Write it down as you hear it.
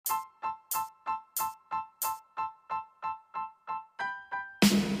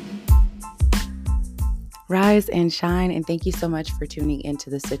Rise and shine, and thank you so much for tuning into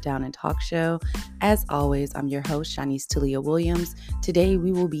the Sit Down and Talk show. As always, I'm your host, Shanise Talia Williams. Today,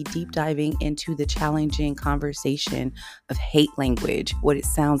 we will be deep diving into the challenging conversation of hate language, what it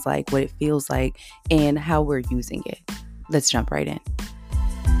sounds like, what it feels like, and how we're using it. Let's jump right in.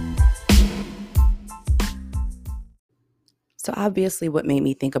 So, obviously, what made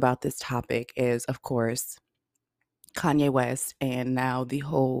me think about this topic is, of course, Kanye West and now the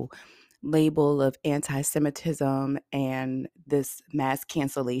whole label of anti-Semitism and this mass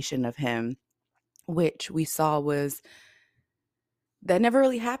cancellation of him, which we saw was that never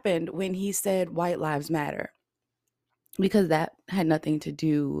really happened when he said white lives matter, because that had nothing to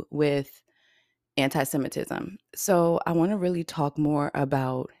do with anti-Semitism. So I want to really talk more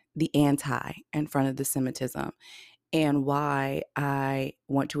about the anti in front of the Semitism and why I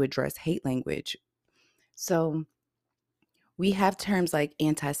want to address hate language. So we have terms like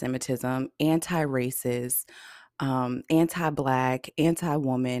anti-Semitism, anti-racist, anti-Black,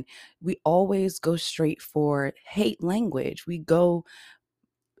 anti-woman. We always go straight for hate language. We go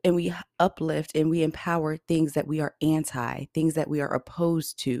and we uplift and we empower things that we are anti, things that we are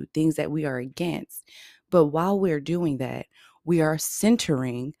opposed to, things that we are against. But while we're doing that, we are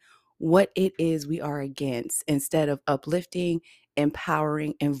centering what it is we are against instead of uplifting,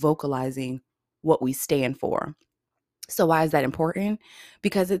 empowering, and vocalizing what we stand for. So why is that important?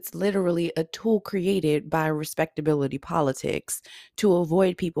 Because it's literally a tool created by respectability politics to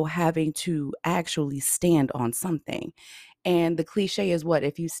avoid people having to actually stand on something. And the cliche is what?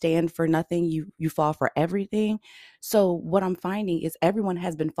 If you stand for nothing, you fall for everything. So what I'm finding is everyone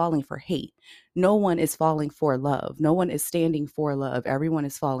has been falling for hate. No one is falling for love. No one is standing for love. Everyone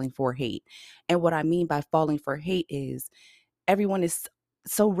is falling for hate. And what I mean by falling for hate is everyone is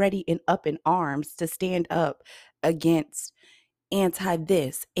so ready and up in arms to stand up against anti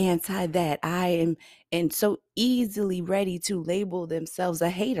this, anti that. I am and so easily ready to label themselves a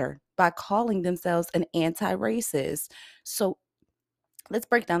hater by calling themselves an anti-racist. So let's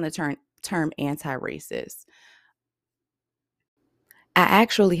break down the term anti-racist. I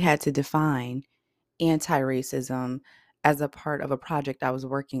actually had to define anti-racism as a part of a project I was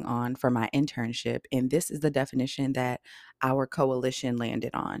working on for my internship, and this is the definition that our coalition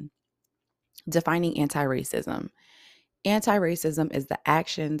landed on. Defining anti-racism. Anti-racism is the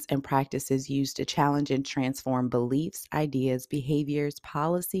actions and practices used to challenge and transform beliefs, ideas, behaviors,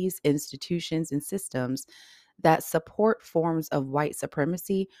 policies, institutions, and systems that support forms of white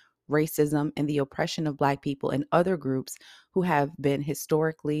supremacy, racism, and the oppression of Black people and other groups who have been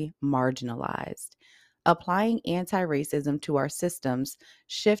historically marginalized. Applying anti-racism to our systems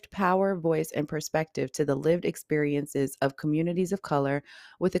shift power, voice, and perspective to the lived experiences of communities of color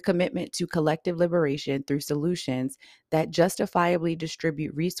with a commitment to collective liberation through solutions that justifiably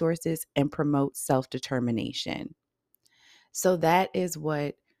distribute resources and promote self-determination. So that is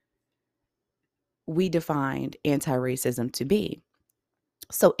what we defined anti-racism to be.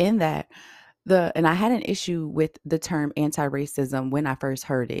 So in that, and I had an issue with the term anti-racism when I first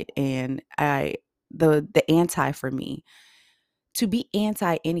heard it, and the anti for me, to be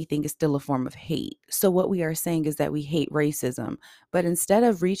anti anything is still a form of hate. So what we are saying is that we hate racism, but instead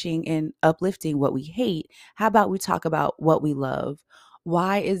of reaching and uplifting what we hate, how about we talk about what we love?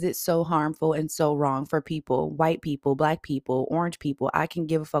 Why is it so harmful and so wrong for people, white people, Black people, orange people? I can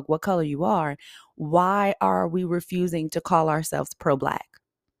give a fuck what color you are. Why are we refusing to call ourselves pro-Black?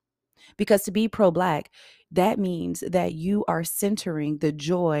 Because to be pro-Black, that means that you are centering the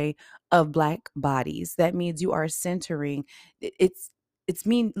joy of Black bodies. That means you are centering, it's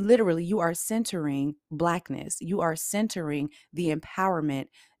mean literally you are centering Blackness. You are centering the empowerment,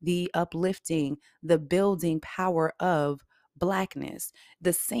 the uplifting, the building power of Blackness.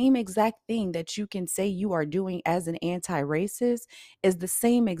 The same exact thing that you can say you are doing as an anti-racist is the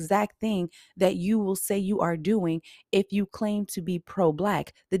same exact thing that you will say you are doing if you claim to be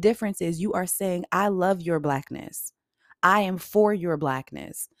pro-Black. The difference is you are saying, I love your Blackness. I am for your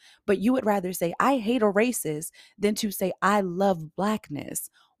Blackness. But you would rather say, I hate a racist than to say, I love Blackness.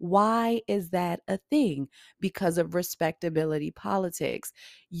 Why is that a thing? Because of respectability politics.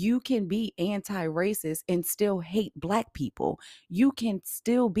 You can be anti-racist and still hate Black people. You can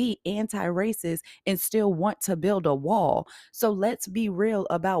still be anti-racist and still want to build a wall. So let's be real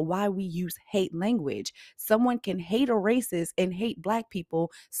about why we use hate language. Someone can hate a racist and hate Black people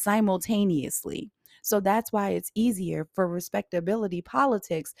simultaneously. So that's why it's easier for respectability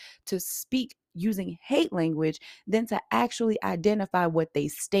politics to speak using hate language than to actually identify what they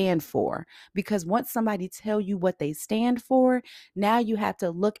stand for. Because once somebody tell you what they stand for, now you have to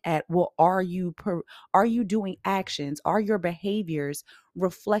look at, well, are you doing actions? Are your behaviors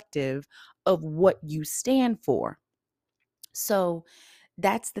reflective of what you stand for? So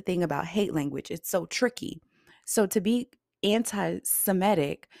that's the thing about hate language. It's so tricky. So to be anti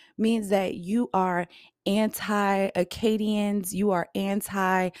Semitic means that you are anti Acadians, you are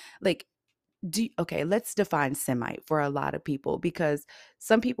anti, like, okay, let's define Semite for a lot of people, because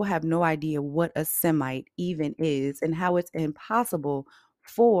some people have no idea what a Semite even is and how it's impossible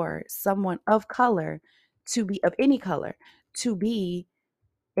for someone of color to be, of any color, to be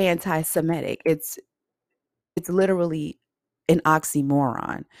anti Semitic. It's literally an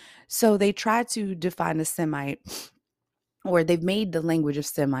oxymoron. So they try to define a Semite, or they've made the language of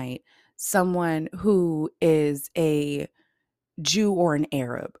Semite someone who is a Jew or an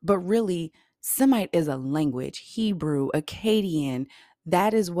Arab, but really, Semite is a language. Hebrew, Akkadian,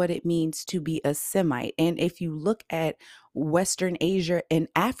 that is what it means to be a Semite. And if you look at Western Asia and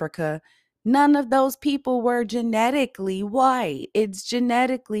Africa, none of those people were genetically white. It's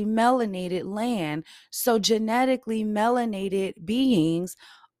genetically melanated land. So, genetically melanated beings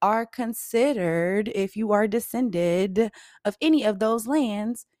are considered, if you are descended of any of those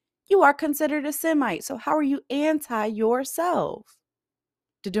lands, you are considered a Semite. So how are you anti yourself?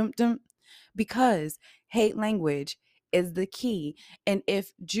 Da-dum-dum. Because hate language is the key. And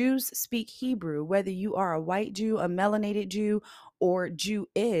if Jews speak Hebrew, whether you are a white Jew, a melanated Jew, or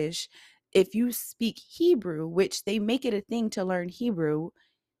Jewish, if you speak Hebrew, which they make it a thing to learn Hebrew,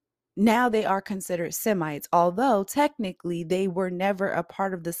 now they are considered Semites, although technically they were never a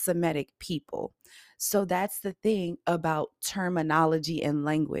part of the Semitic people. So that's the thing about terminology and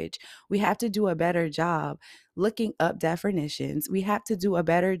language. We have to do a better job looking up definitions. We have to do a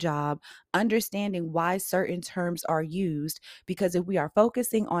better job understanding why certain terms are used, because if we are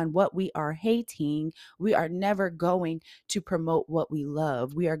focusing on what we are hating, we are never going to promote what we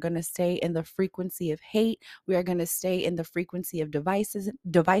love. We are going to stay in the frequency of hate. We are going to stay in the frequency of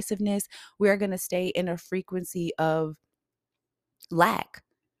divisiveness. We are going to stay in a frequency of lack.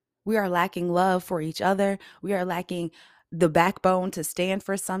 We are lacking love for each other. We are lacking the backbone to stand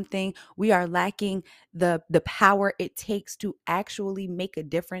for something. We are lacking the power it takes to actually make a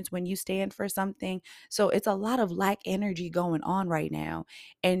difference when you stand for something. So it's a lot of lack energy going on right now.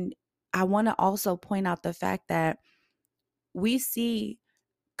 And I want to also point out the fact that we see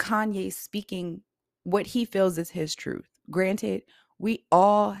Kanye speaking what he feels is his truth. Granted, we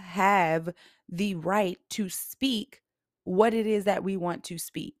all have the right to speak what it is that we want to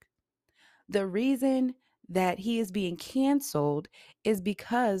speak. The reason that he is being canceled is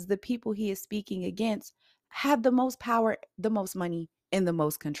because the people he is speaking against have the most power, the most money, and the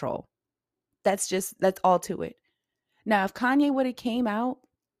most control. That's all to it. Now, if Kanye would have came out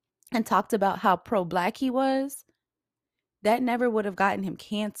and talked about how pro-black he was, that never would have gotten him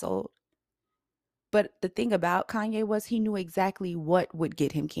canceled. But the thing about Kanye was he knew exactly what would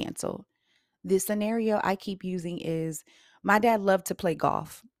get him canceled. The scenario I keep using is my dad loved to play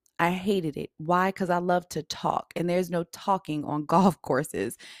golf. I hated it. Why? Because I love to talk, and there's no talking on golf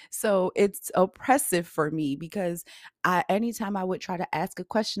courses. So it's oppressive for me because anytime I would try to ask a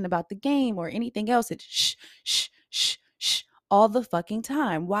question about the game or anything else, it's shh, shh, shh, shh, all the fucking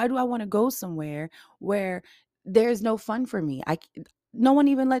time. Why do I want to go somewhere where there's no fun for me? No one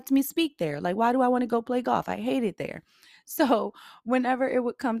even lets me speak there. Like, why do I want to go play golf? I hate it there. So whenever it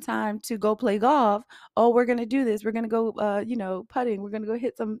would come time to go play golf, oh, we're gonna do this. We're gonna go, putting. We're gonna go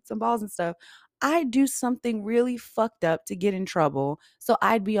hit some balls and stuff. I'd do something really fucked up to get in trouble, so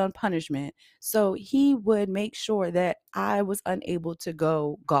I'd be on punishment. So he would make sure that I was unable to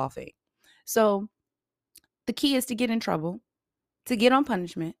go golfing. So the key is to get in trouble, to get on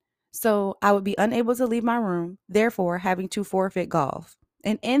punishment. So I would be unable to leave my room, therefore having to forfeit golf.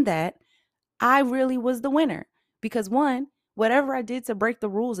 And in that, I really was the winner because one, whatever I did to break the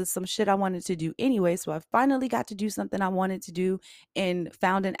rules is some shit I wanted to do anyway. So I finally got to do something I wanted to do and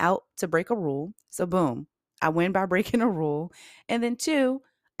found an out to break a rule. So boom, I win by breaking a rule. And then two,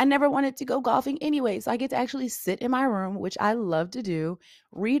 I never wanted to go golfing anyway. So I get to actually sit in my room, which I love to do,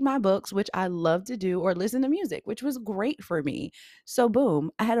 read my books, which I love to do, or listen to music, which was great for me. So boom,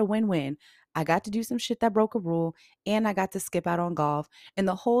 I had a win-win. I got to do some shit that broke a rule and I got to skip out on golf. And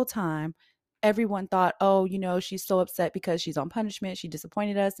the whole time, everyone thought, oh, she's so upset because she's on punishment. She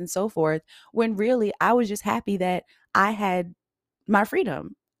disappointed us and so forth. When really, I was just happy that I had my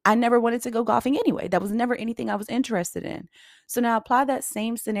freedom. I never wanted to go golfing anyway. That was never anything I was interested in. So now apply that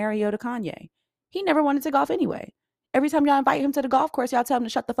same scenario to Kanye. He never wanted to golf anyway. Every time y'all invite him to the golf course, y'all tell him to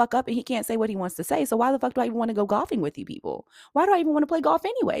shut the fuck up and he can't say what he wants to say. So why the fuck do I even want to go golfing with you people? Why do I even want to play golf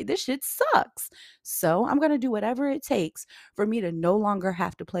anyway? This shit sucks. So I'm going to do whatever it takes for me to no longer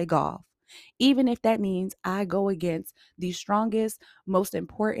have to play golf. Even if that means I go against the strongest, most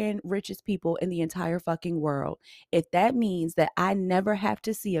important, richest people in the entire fucking world. If that means that I never have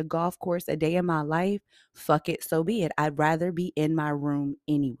to see a golf course a day in my life, fuck it, so be it. I'd rather be in my room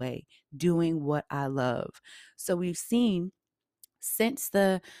anyway, doing what I love. So we've seen since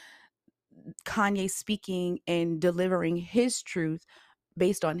the Kanye speaking and delivering his truth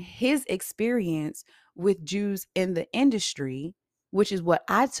based on his experience with Jews in the industry, which is what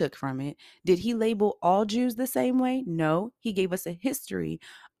I took from it. Did he label all Jews the same way? No. He gave us a history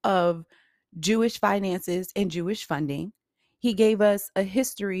of Jewish finances and Jewish funding. He gave us a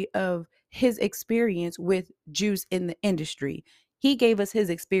history of his experience with Jews in the industry. He gave us his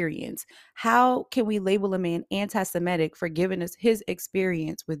experience. How can we label a man anti Semitic for giving us his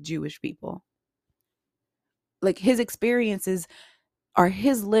experience with Jewish people? Like his experiences are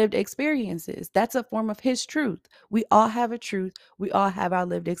his lived experiences. That's a form of his truth. We all have a truth. We all have our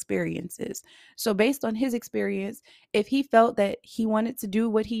lived experiences. So, based on his experience, if he felt that he wanted to do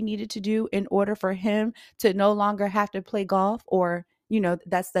what he needed to do in order for him to no longer have to play golf, or,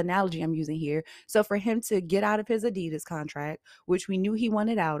 that's the analogy I'm using here. So, for him to get out of his Adidas contract, which we knew he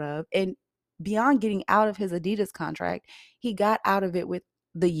wanted out of, and beyond getting out of his Adidas contract, he got out of it with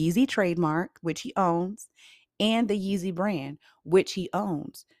the Yeezy trademark, which he owns, and the Yeezy brand, which he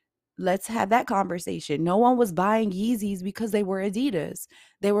owns. Let's have that conversation. No one was buying Yeezys because they were Adidas.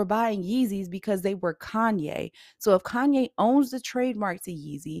 They were buying Yeezys because they were Kanye. So if Kanye owns the trademark to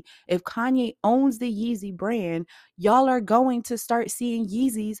Yeezy, if Kanye owns the Yeezy brand, y'all are going to start seeing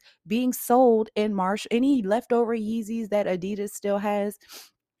Yeezys being sold in Marsh. Any leftover Yeezys that Adidas still has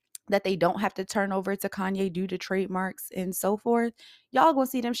that they don't have to turn over to Kanye due to trademarks and so forth, y'all gonna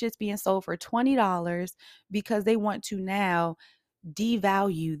see them shits being sold for $20 because they want to now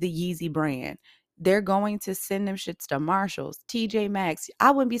devalue the Yeezy brand. They're going to send them shits to Marshalls, TJ Maxx.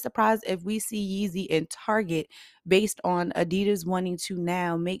 I wouldn't be surprised if we see Yeezy in Target based on Adidas wanting to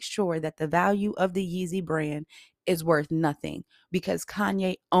now make sure that the value of the Yeezy brand is worth nothing because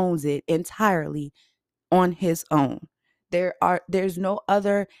Kanye owns it entirely on his own. There's no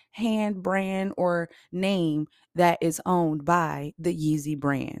other hand brand or name that is owned by the Yeezy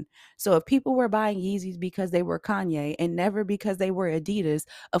brand. So if people were buying Yeezys because they were Kanye and never because they were Adidas,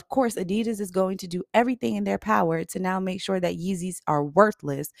 of course Adidas is going to do everything in their power to now make sure that Yeezys are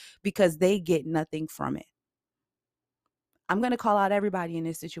worthless because they get nothing from it. I'm going to call out everybody in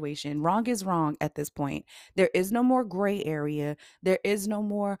this situation. Wrong is wrong at this point. There is no more gray area. There is no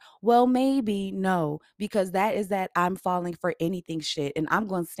more, well, maybe, no, because that is that I'm falling for anything shit. And I'm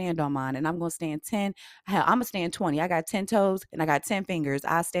going to stand on mine and I'm going to stand 10. Hell, I'm going to stand 20. I got 10 toes and I got 10 fingers.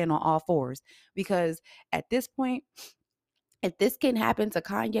 I stand on all fours because at this point, if this can happen to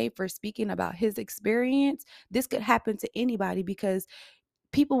Kanye for speaking about his experience, this could happen to anybody because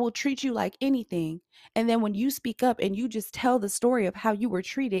people will treat you like anything. And then when you speak up and you just tell the story of how you were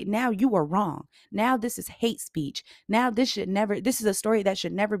treated, now you are wrong. Now this is hate speech. Now this is a story that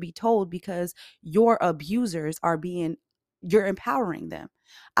should never be told because your abusers you're empowering them.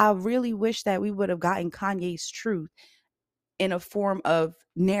 I really wish that we would have gotten Kanye's truth in a form of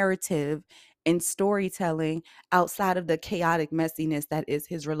narrative and storytelling outside of the chaotic messiness that is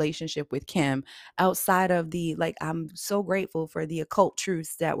his relationship with Kim, outside of I'm so grateful for the occult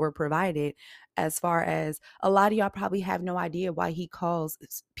truths that were provided, as far as a lot of y'all probably have no idea why he calls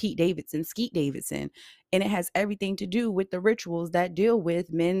Pete Davidson Skeet Davidson. And it has everything to do with the rituals that deal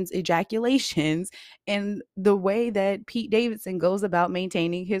with men's ejaculations and the way that Pete Davidson goes about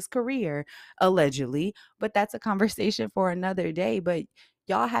maintaining his career, allegedly. But that's a conversation for another day. But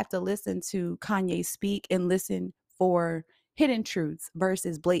y'all have to listen to Kanye speak and listen for hidden truths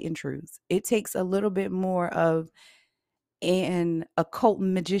versus blatant truths. It takes a little bit more of an occult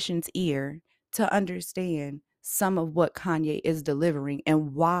magician's ear to understand some of what Kanye is delivering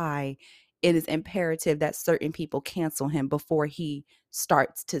and why it is imperative that certain people cancel him before he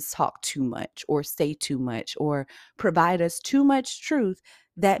starts to talk too much or say too much or provide us too much truth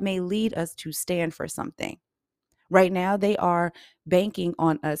that may lead us to stand for something. Right now, they are banking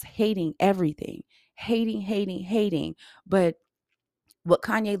on us hating everything, hating, hating, hating. But what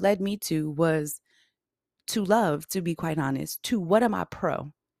Kanye led me to was to love, to be quite honest, to what am I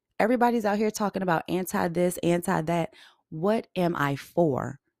pro? Everybody's out here talking about anti this, anti that. What am I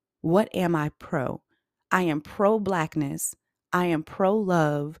for? What am I pro? I am pro blackness. I am pro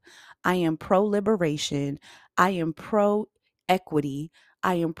love. I am pro liberation. I am pro equity.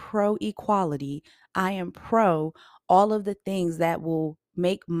 I am pro equality. I am pro all of the things that will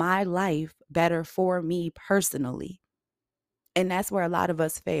make my life better for me personally. And that's where a lot of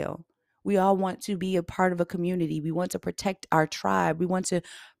us fail. We all want to be a part of a community. We want to protect our tribe. We want to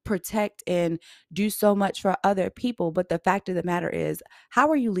protect and do so much for other people. But the fact of the matter is, how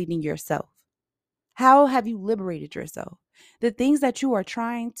are you leading yourself? How have you liberated yourself? The things that you are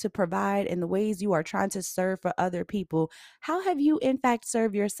trying to provide and the ways you are trying to serve for other people, how have you, in fact,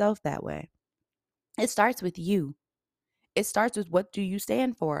 served yourself that way? It starts with you. It starts with, what do you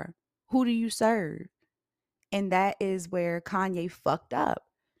stand for? Who do you serve? And that is where Kanye fucked up.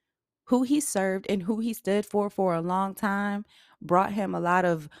 Who he served and who he stood for a long time brought him a lot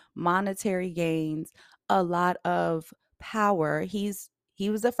of monetary gains, a lot of power. He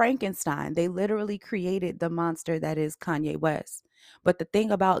was a Frankenstein. They literally created the monster that is Kanye West. But the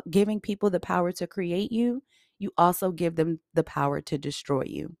thing about giving people the power to create you, you also give them the power to destroy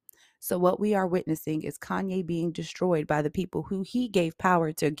you. So what we are witnessing is Kanye being destroyed by the people who he gave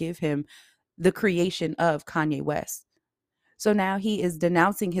power to give him the creation of Kanye West. So now he is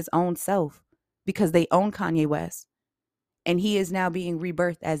denouncing his own self because they own Kanye West. And he is now being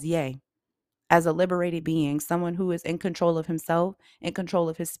rebirthed as Ye, as a liberated being, someone who is in control of himself, in control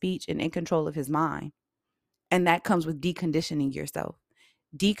of his speech, and in control of his mind. And that comes with deconditioning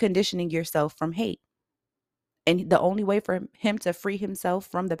yourself from hate. And the only way for him to free himself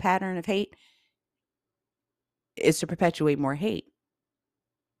from the pattern of hate is to perpetuate more hate.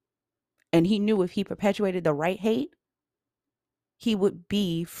 And he knew if he perpetuated the right hate, he would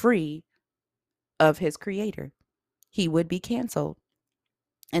be free of his creator. He would be canceled.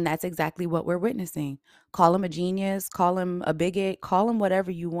 And that's exactly what we're witnessing. Call him a genius, call him a bigot, call him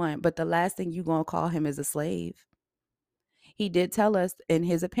whatever you want. But the last thing you're going to call him is a slave. He did tell us, in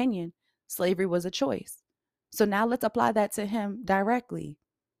his opinion, slavery was a choice. So now let's apply that to him directly.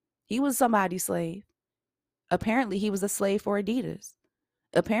 He was somebody's slave. Apparently, he was a slave for Adidas.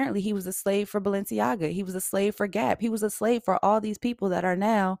 Apparently, he was a slave for Balenciaga. He was a slave for Gap. He was a slave for all these people that are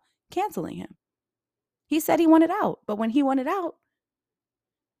now canceling him. He said he wanted out. But when he wanted out,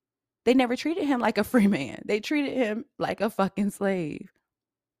 they never treated him like a free man. They treated him like a fucking slave.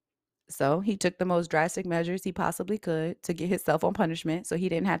 So he took the most drastic measures he possibly could to get himself on punishment so he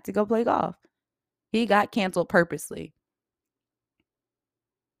didn't have to go play golf. He got canceled purposely.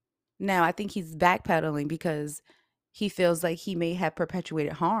 Now, I think he's backpedaling because he feels like he may have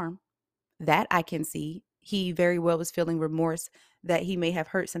perpetuated harm. That I can see. He very well was feeling remorse that he may have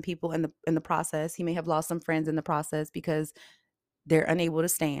hurt some people in the process. He may have lost some friends in the process because they're unable to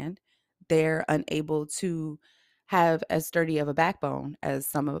stand. They're unable to have as sturdy of a backbone as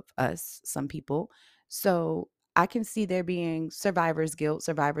some of us, some people. So I can see there being survivor's guilt,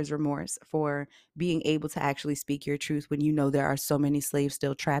 survivor's remorse for being able to actually speak your truth when you know there are so many slaves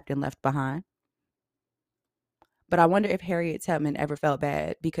still trapped and left behind. But I wonder if Harriet Tubman ever felt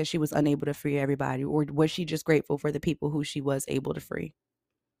bad because she was unable to free everybody, or was she just grateful for the people who she was able to free?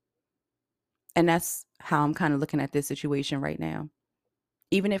 And that's how I'm kind of looking at this situation right now.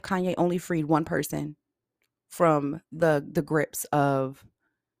 Even if Kanye only freed one person from the grips of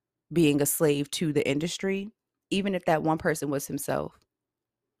being a slave to the industry, even if that one person was himself,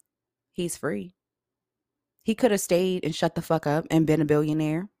 he's free. He could have stayed and shut the fuck up and been a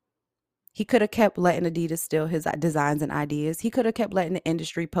billionaire. He could have kept letting Adidas steal his designs and ideas. He could have kept letting the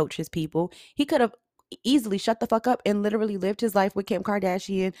industry poach his people. He could have easily shut the fuck up and literally lived his life with Kim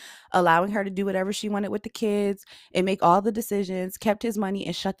Kardashian, allowing her to do whatever she wanted with the kids and make all the decisions, kept his money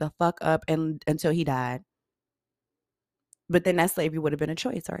and shut the fuck up and until he died. But then that slavery would have been a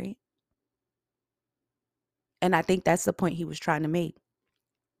choice, right? And I think that's the point he was trying to make,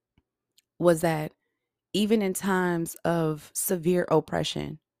 was that even in times of severe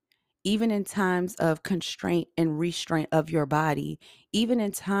oppression, even in times of constraint and restraint of your body, even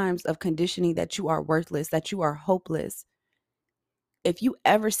in times of conditioning that you are worthless, that you are hopeless, if you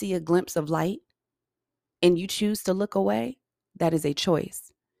ever see a glimpse of light and you choose to look away, that is a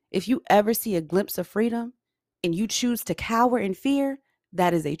choice. If you ever see a glimpse of freedom and you choose to cower in fear,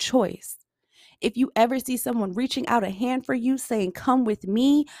 that is a choice. If you ever see someone reaching out a hand for you saying, "Come with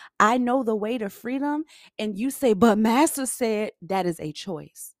me, I know the way to freedom," and you say, "But Master said," that is a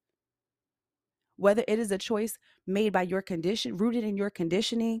choice. Whether it is a choice made by your condition, rooted in your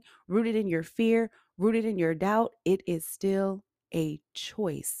conditioning, rooted in your fear, rooted in your doubt, it is still a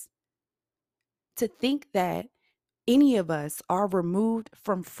choice. To think that any of us are removed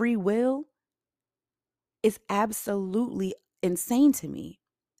from free will is absolutely insane to me.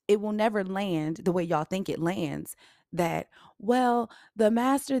 It will never land the way y'all think it lands. That, well, the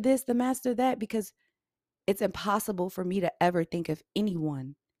master this, the master that, because It's impossible for me to ever think of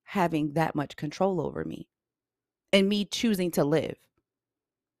anyone having that much control over me and me choosing to live.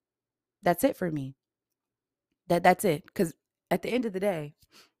 That's it for me. That's it. Because at the end of the day,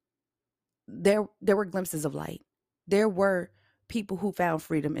 there were glimpses of light. There were people who found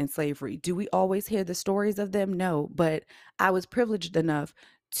freedom in slavery. Do we always hear the stories of them? No, but I was privileged enough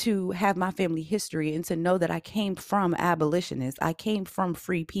to have my family history and to know that I came from abolitionists. I came from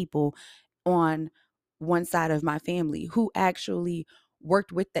free people on one side of my family who actually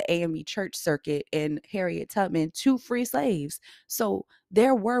worked with the AME church circuit and Harriet Tubman to free slaves. So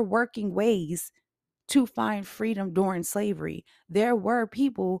there were working ways to find freedom during slavery. There were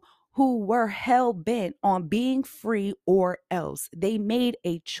people who were hell bent on being free or else. They made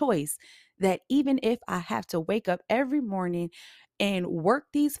a choice that even if I have to wake up every morning and work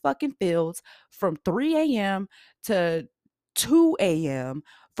these fucking fields from 3 a.m. to 2 a.m.,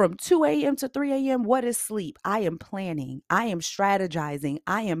 from 2 a.m. to 3 a.m., what is sleep? I am planning, I am strategizing,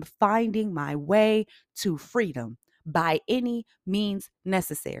 I am finding my way to freedom by any means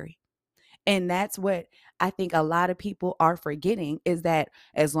necessary. And that's what I think a lot of people are forgetting, is that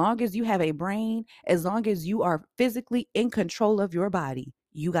as long as you have a brain, as long as you are physically in control of your body,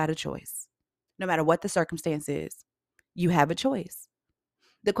 you got a choice. No matter what the circumstance is, you have a choice.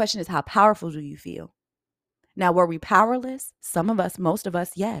 The question is, how powerful do you feel? Now, were we powerless? Some of us, most of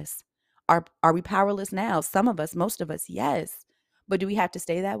us, yes. Are we powerless now? Some of us, most of us, yes. But do we have to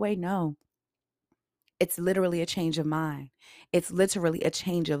stay that way? No. It's literally a change of mind. It's literally a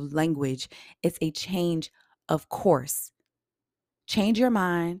change of language. It's a change of course. Change your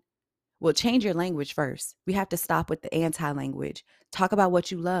mind. Well, change your language first. We have to stop with the anti language. Talk about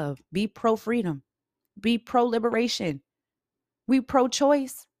what you love. Be pro freedom. Be pro liberation. We pro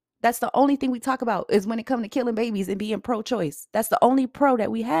choice. That's the only thing we talk about, is when it comes to killing babies and being pro choice. That's the only pro that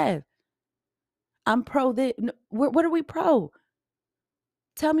we have. I'm pro this. What are we pro?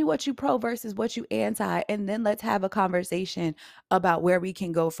 Tell me what you pro versus what you anti, and then let's have a conversation about where we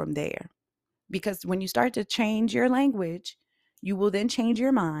can go from there. Because when you start to change your language, you will then change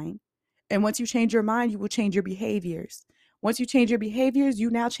your mind. And once you change your mind, you will change your behaviors. Once you change your behaviors, you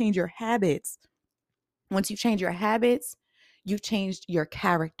now change your habits. Once you change your habits, you've changed your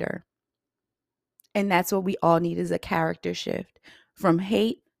character. And that's what we all need, is a character shift from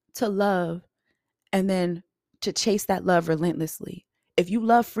hate to love, and then to chase that love relentlessly. If you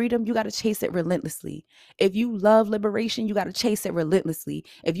love freedom, you got to chase it relentlessly. If you love liberation, you got to chase it relentlessly.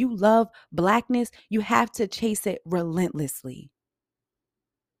 If you love Blackness, you have to chase it relentlessly.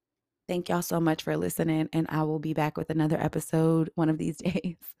 Thank y'all so much for listening, and I will be back with another episode one of these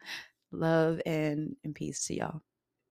days. Love and peace to y'all.